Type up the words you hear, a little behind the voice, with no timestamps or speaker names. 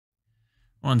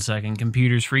1 second,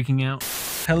 computer's freaking out.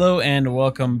 Hello and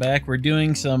welcome back. We're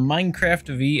doing some Minecraft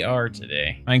VR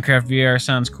today. Minecraft VR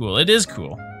sounds cool. It is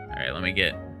cool. All right, let me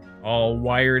get all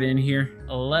wired in here.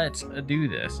 Let's do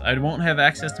this. I won't have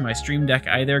access to my stream deck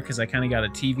either because I kind of got a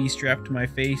TV strapped to my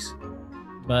face.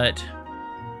 But,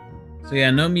 so yeah,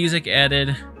 no music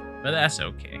added, but that's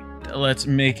okay. Let's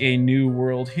make a new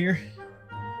world here.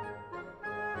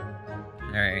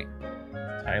 All right,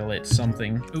 tile it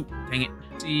something. Oop, dang it,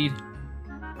 seed.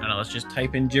 I don't know, let's just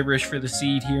type in gibberish for the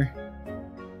seed here.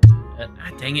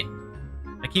 Dang it.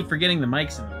 I keep forgetting the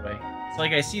mic's in the way. It's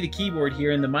like I see the keyboard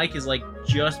here and the mic is like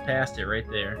just past it right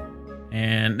there.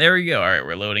 And there we go. All right,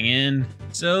 we're loading in.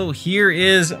 So here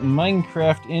is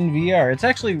Minecraft in VR. It's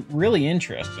actually really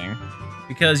interesting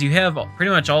because you have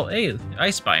pretty much all, hey,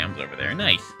 ice biomes over there.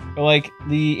 Nice. But like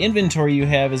the inventory you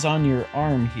have is on your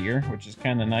arm here, which is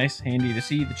kind of nice, handy to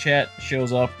see. The chat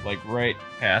shows up like right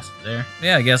past there.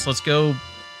 Yeah, I guess let's go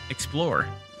explore.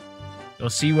 Go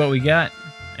see what we got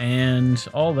and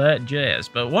all that jazz.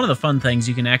 But one of the fun things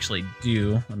you can actually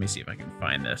do, let me see if I can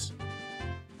find this.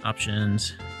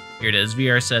 Options. Here it is,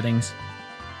 VR settings.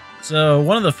 So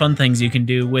one of the fun things you can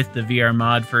do with the VR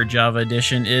mod for Java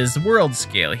Edition is the world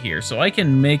scale here. So I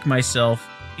can make myself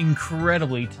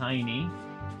incredibly tiny,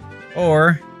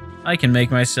 or I can make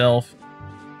myself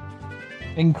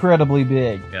incredibly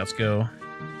big. Okay, let's go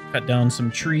cut down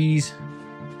some trees.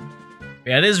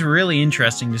 Yeah, it is really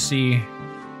interesting to see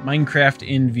Minecraft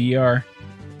in VR.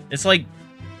 It's like,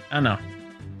 I don't know,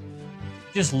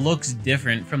 it just looks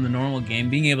different from the normal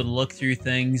game. Being able to look through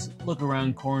things, look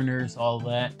around corners, all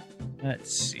that.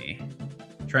 Let's see.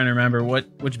 I'm trying to remember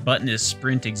which button is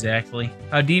sprint exactly.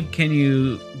 How deep can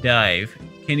you dive?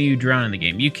 Can you drown in the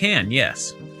game? You can,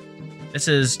 yes. This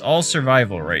is all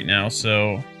survival right now,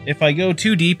 so if I go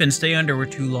too deep and stay under for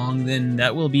too long, then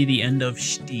that will be the end of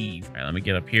Steve. All right, let me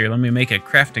get up here. Let me make a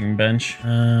crafting bench.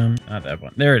 Not that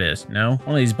one. There it is. No,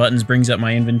 one of these buttons brings up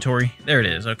my inventory. There it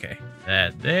is. Okay,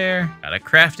 that there. Got a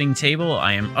crafting table.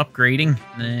 I am upgrading.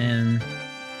 And then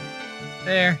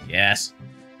there. Yes.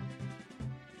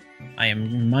 I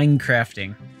am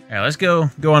Minecrafting. All right, let's go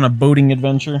on a boating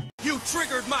adventure. You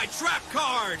triggered my trap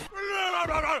card.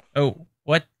 Oh,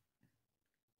 what?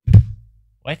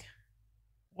 What?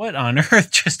 What on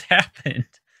earth just happened?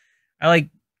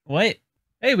 What?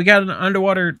 Hey, we got an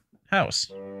underwater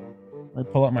house. Let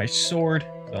me pull out my sword.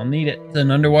 I'll need it. It's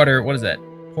an underwater, what is that?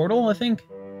 Portal, I think?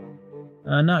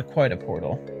 Not quite a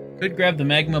portal. Could grab the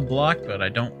magma block, but I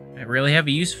really have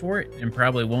a use for it, and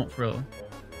probably won't for a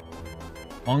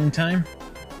long time.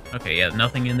 Okay, yeah,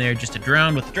 nothing in there, just a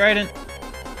drown with the trident.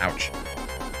 Ouch.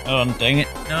 Oh, dang it.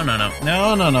 No.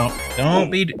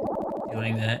 Don't be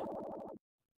doing that.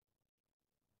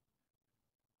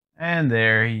 And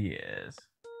there he is.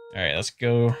 All right, let's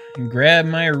go and grab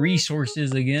my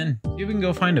resources again. See if we can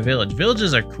go find a village.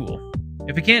 Villages are cool.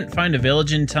 If we can't find a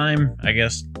village in time, I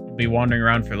guess we'll be wandering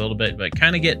around for a little bit, but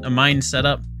kind of get a mine set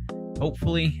up,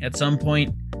 hopefully, at some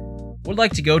point. Would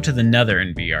like to go to the Nether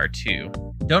in VR too.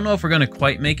 Don't know if we're gonna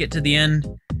quite make it to the end.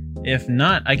 If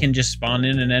not, I can just spawn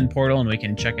in an end portal and we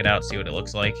can check it out, see what it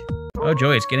looks like. Oh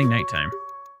joy, it's getting nighttime.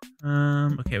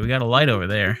 Okay, we got a light over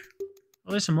there. Oh,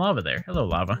 there's some lava there. Hello,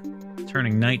 lava. It's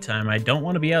turning nighttime. I don't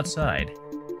want to be outside.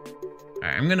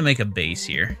 Alright, I'm gonna make a base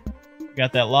here.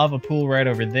 Got that lava pool right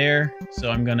over there,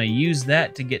 so I'm gonna use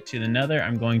that to get to the Nether.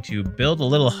 I'm going to build a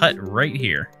little hut right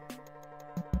here.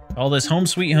 Call this Home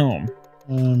Sweet Home.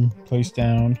 Place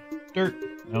down dirt.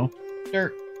 No,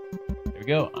 dirt. There we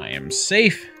go. I am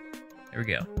safe. There we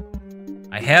go.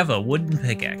 I have a wooden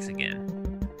pickaxe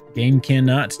again. Game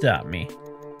cannot stop me.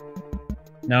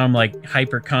 Now I'm like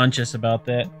hyper conscious about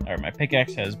that. All right, my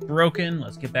pickaxe has broken.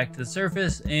 Let's get back to the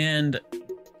surface and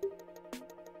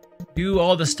do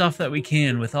all the stuff that we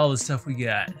can with all the stuff we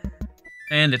got.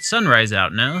 And it's sunrise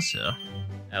out now, so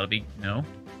that'll be, no.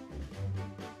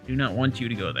 Do not want you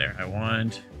to go there. I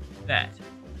want that.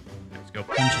 Let's go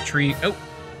punch a tree. Oh,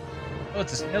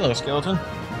 it's a, hello, skeleton.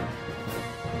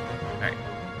 All right,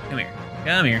 come here.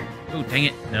 Come here. Oh, dang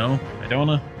it. No, I don't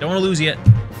wanna lose yet.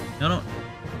 No.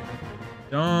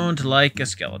 Don't like a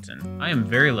skeleton. I am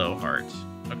very low heart.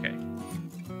 Okay.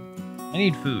 I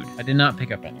need food. I did not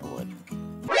pick up any wood.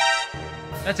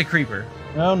 That's a creeper.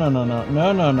 No.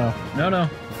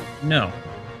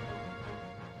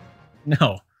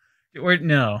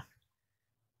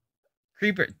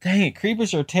 Creeper. Dang it,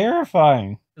 creepers are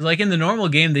terrifying. It's like in the normal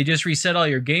game, they just reset all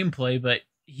your gameplay, but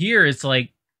here it's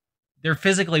like they're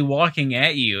physically walking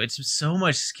at you. It's so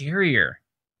much scarier.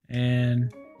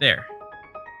 And there.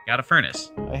 Got a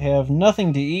furnace. I have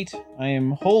nothing to eat. I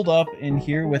am holed up in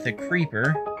here with a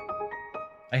creeper.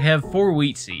 I have 4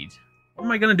 wheat seeds. What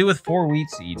am I gonna do with 4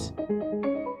 wheat seeds?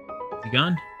 Is he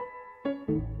gone? I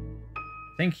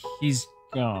think he's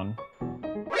gone.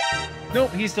 Nope,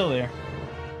 he's still there.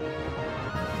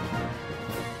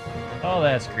 Oh,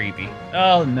 that's creepy.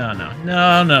 Oh, no, no,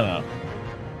 no, no,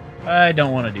 no. I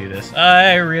don't want to do this.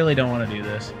 I really don't want to do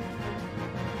this.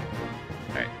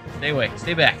 Alright, stay away.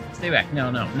 Stay back. Stay back. No,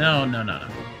 no, no, no, no, no.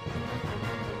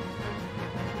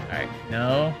 Alright,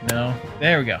 no, no.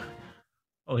 There we go.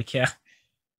 Holy cow.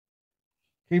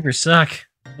 Creepers suck.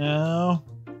 No.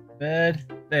 Bed.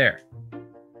 There.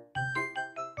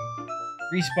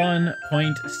 Respawn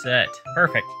point set.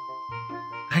 Perfect.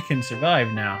 I can survive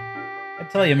now. I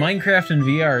tell you, Minecraft in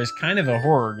VR is kind of a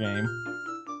horror game.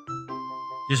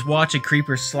 Just watch a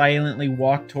creeper silently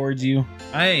walk towards you.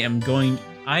 I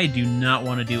do not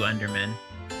want to do Endermen.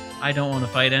 I don't want to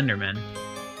fight Endermen.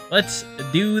 Let's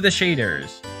do the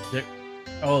shaders.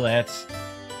 Oh, that's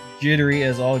jittery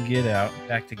as all get out.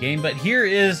 Back to game. But here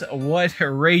is what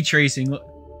ray tracing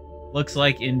looks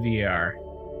like in VR.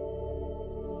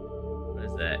 What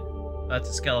is that? Oh, that's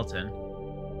a skeleton.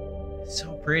 It's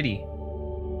so pretty.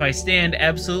 If I stand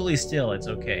absolutely still, it's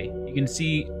okay. You can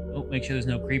see... Oh, make sure there's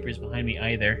no creepers behind me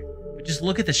either. But just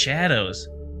look at the shadows.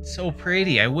 It's so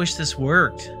pretty. I wish this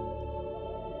worked.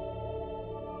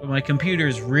 But my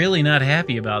computer's really not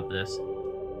happy about this.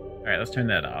 Alright, let's turn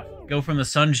that off. Go from the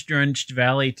sun-drenched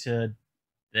valley to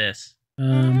this.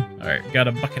 Alright, got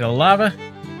a bucket of lava.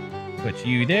 Put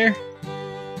you there.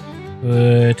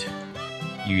 Put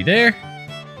you there.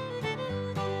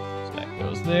 So that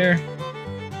goes there.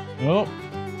 Oh.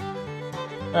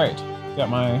 Alright, got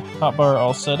my hotbar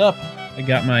all set up. I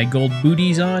got my gold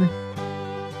booties on.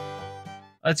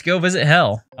 Let's go visit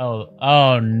hell.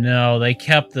 Oh no, they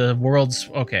kept the world's...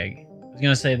 Okay, I was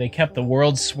gonna say they kept the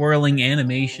world swirling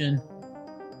animation.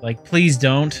 Like, please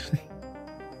don't.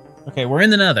 Okay, we're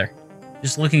in the nether.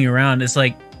 Just looking around, it's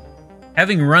like...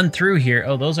 Having run through here...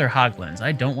 Oh, those are hoglins.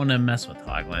 I don't want to mess with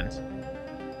hoglins.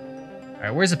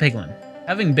 Alright, where's the piglin?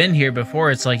 Having been here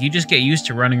before, it's like you just get used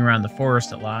to running around the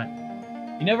forest a lot.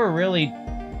 You never really...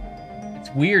 It's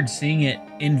weird seeing it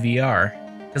in VR.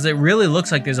 Because it really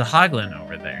looks like there's a hoglin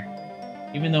over there.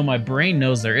 Even though my brain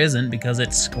knows there isn't because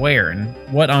it's square. And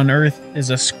what on earth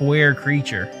is a square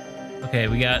creature? Okay,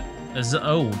 we got...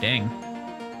 Oh, dang.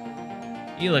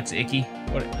 He looks icky.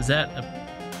 What is that?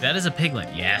 That is a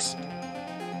piglin. Yes.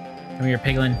 Come here,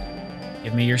 piglin.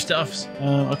 Give me your stuffs.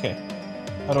 Okay.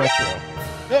 How do I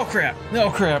throw? No crap! No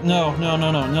crap! No! No!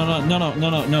 No! No! No! No! No!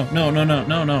 No! No! No! No! No!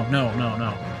 No! No! No! No! No!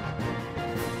 No!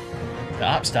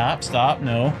 Stop! Stop! Stop!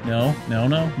 No! No! No!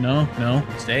 No! No! No!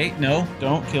 Stay! No!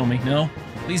 Don't kill me! No!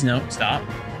 Please no! Stop!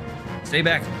 Stay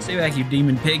back! Stay back, you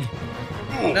demon pig!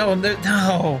 No!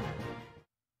 No!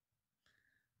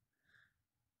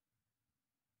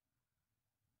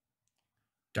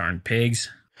 Darn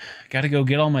pigs! Gotta go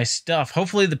get all my stuff.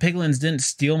 Hopefully the piglins didn't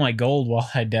steal my gold while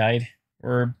I died.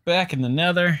 We're back in the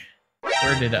nether.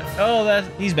 Where did I... Oh,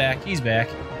 he's back. He's back.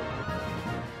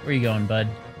 Where you going, bud?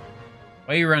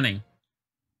 Why are you running?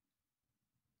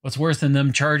 What's worse than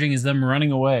them charging is them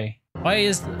running away. Why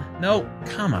is the... No,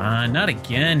 come on, not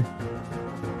again.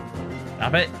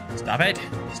 Stop it. Stop it.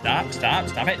 Stop, stop,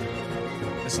 stop it.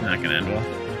 This is not gonna end well.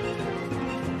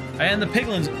 And the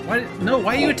piglins... Why? No,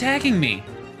 why are you attacking me?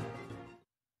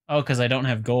 Oh, because I don't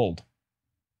have gold.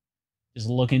 Just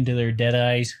look into their dead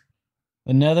eyes.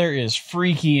 The nether is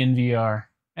freaky in VR.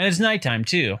 And it's nighttime,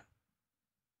 too.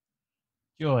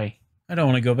 Joy. I don't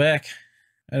want to go back.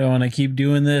 I don't want to keep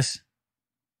doing this.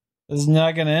 This is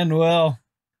not going to end well.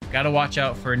 Gotta watch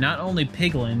out for not only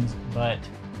piglins, but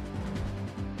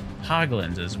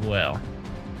hoglins as well.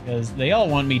 Because they all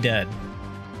want me dead.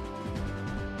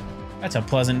 That's a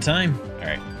pleasant time.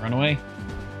 Alright, run away.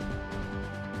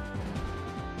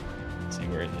 Let's see,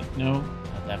 where is it? No,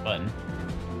 not that button.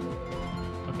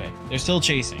 Okay, they're still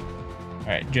chasing.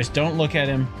 Alright, just don't look at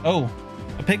him. Oh,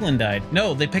 a piglin died.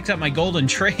 No, they picked up my gold and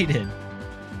traded.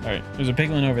 Alright, there's a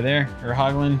piglin over there, or a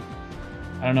hoglin.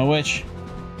 I don't know which.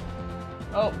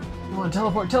 Oh, you want to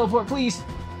teleport? Teleport, please!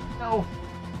 No!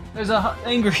 There's a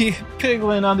angry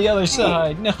piglin on the other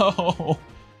side. No!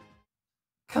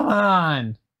 Come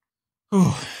on!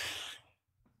 Whew.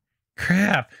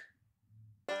 Crap.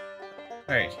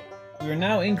 Alright, we are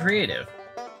now in creative.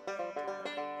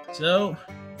 So,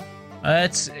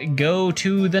 let's go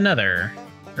to the nether.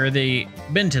 Or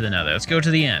been to the nether. Let's go to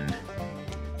the end.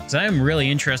 Because I'm really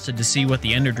interested to see what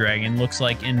the Ender Dragon looks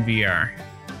like in VR.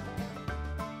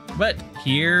 But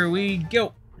here we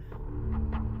go.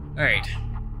 Alright.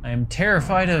 I'm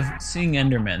terrified of seeing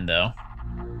Endermen, though.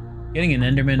 Getting an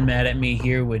Enderman mad at me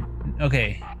here would...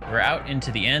 Okay, we're out into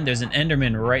the end. There's an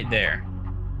Enderman right there.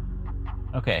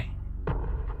 Okay.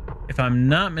 if I'm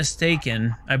not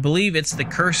mistaken, I believe it's the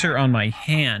cursor on my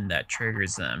hand that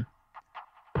triggers them.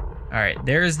 Alright,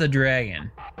 there's the dragon.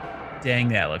 Dang,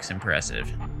 that looks impressive.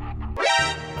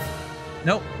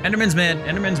 Nope, Enderman's mad.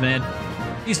 Enderman's mad.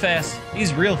 He's fast.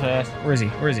 He's real fast. Where is he?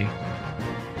 Where is he?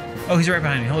 Oh, he's right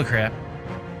behind me. Holy crap.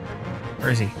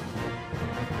 Where is he?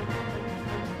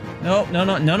 No, no,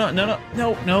 no, no, no, no, no,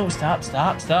 no, no, stop,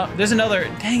 stop, stop. There's another.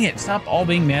 Dang it, stop all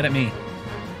being mad at me.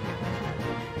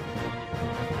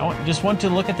 I just want to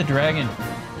look at the dragon.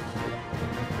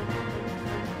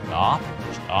 Stop,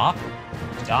 stop,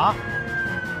 stop.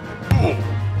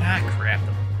 Ah, crap.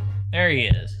 There he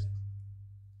is.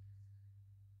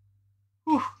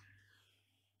 Whew.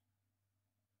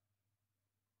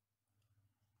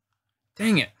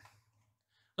 Dang it.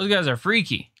 Those guys are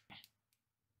freaky.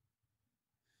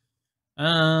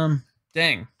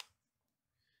 Dang.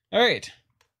 All right.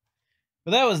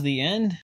 But that was the end.